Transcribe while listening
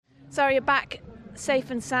Sorry, you're back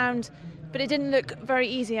safe and sound, but it didn't look very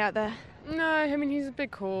easy out there. No, I mean, he's a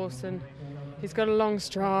big horse and he's got a long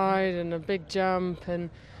stride and a big jump, and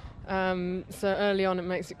so early on it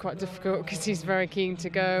makes it quite difficult because he's very keen to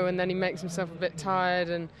go, and then he makes himself a bit tired,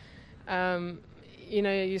 and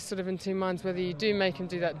you're sort of in two minds whether you do make him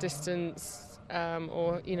do that distance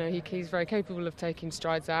or he's very capable of taking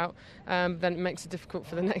strides out, then it makes it difficult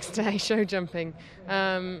for the next day show jumping,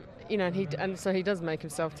 and so he does make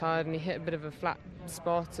himself tired, and he hit a bit of a flat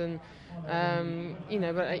spot, and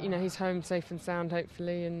he's home safe and sound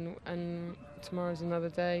hopefully, and tomorrow's another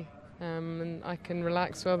day, and I can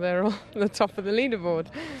relax while they're on the top of the leaderboard.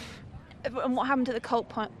 And what happened at the Colt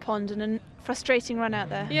Pond, and a frustrating run out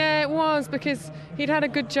there? Yeah, it was, because he'd had a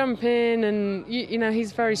good jump in, and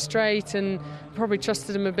he's very straight, and probably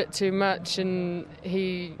trusted him a bit too much, and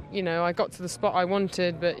I got to the spot I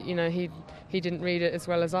wanted, but he didn't read it as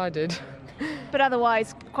well as I did. But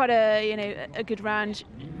otherwise, quite a good round.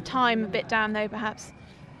 Time a bit down though, perhaps.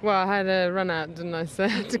 Well, I had a run out, didn't I? So I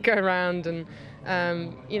had to go around, and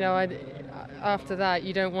after that,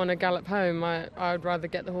 you don't want to gallop home. I'd rather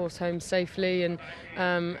get the horse home safely and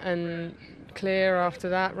clear after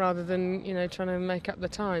that, rather than trying to make up the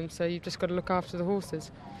time. So you've just got to look after the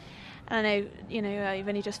horses. And I know you've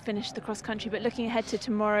only just finished the cross country, but looking ahead to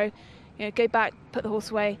tomorrow, go back, put the horse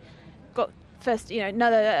away. Got first,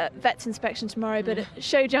 another vet's inspection tomorrow, but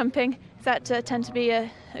show jumping, does that tend to be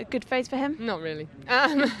a good phase for him? Not really,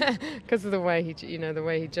 because of the way he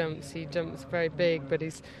jumps. He jumps very big, but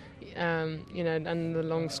he's and the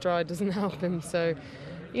long stride doesn't help him. So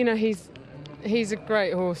he's a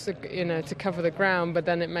great horse to cover the ground, but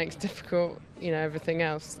then it makes difficult everything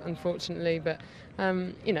else, unfortunately. But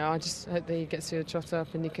I just hope that he gets through the trot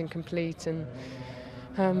up and he can complete, and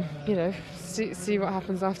see what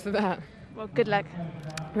happens after that. Well, good luck.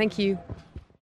 Thank you.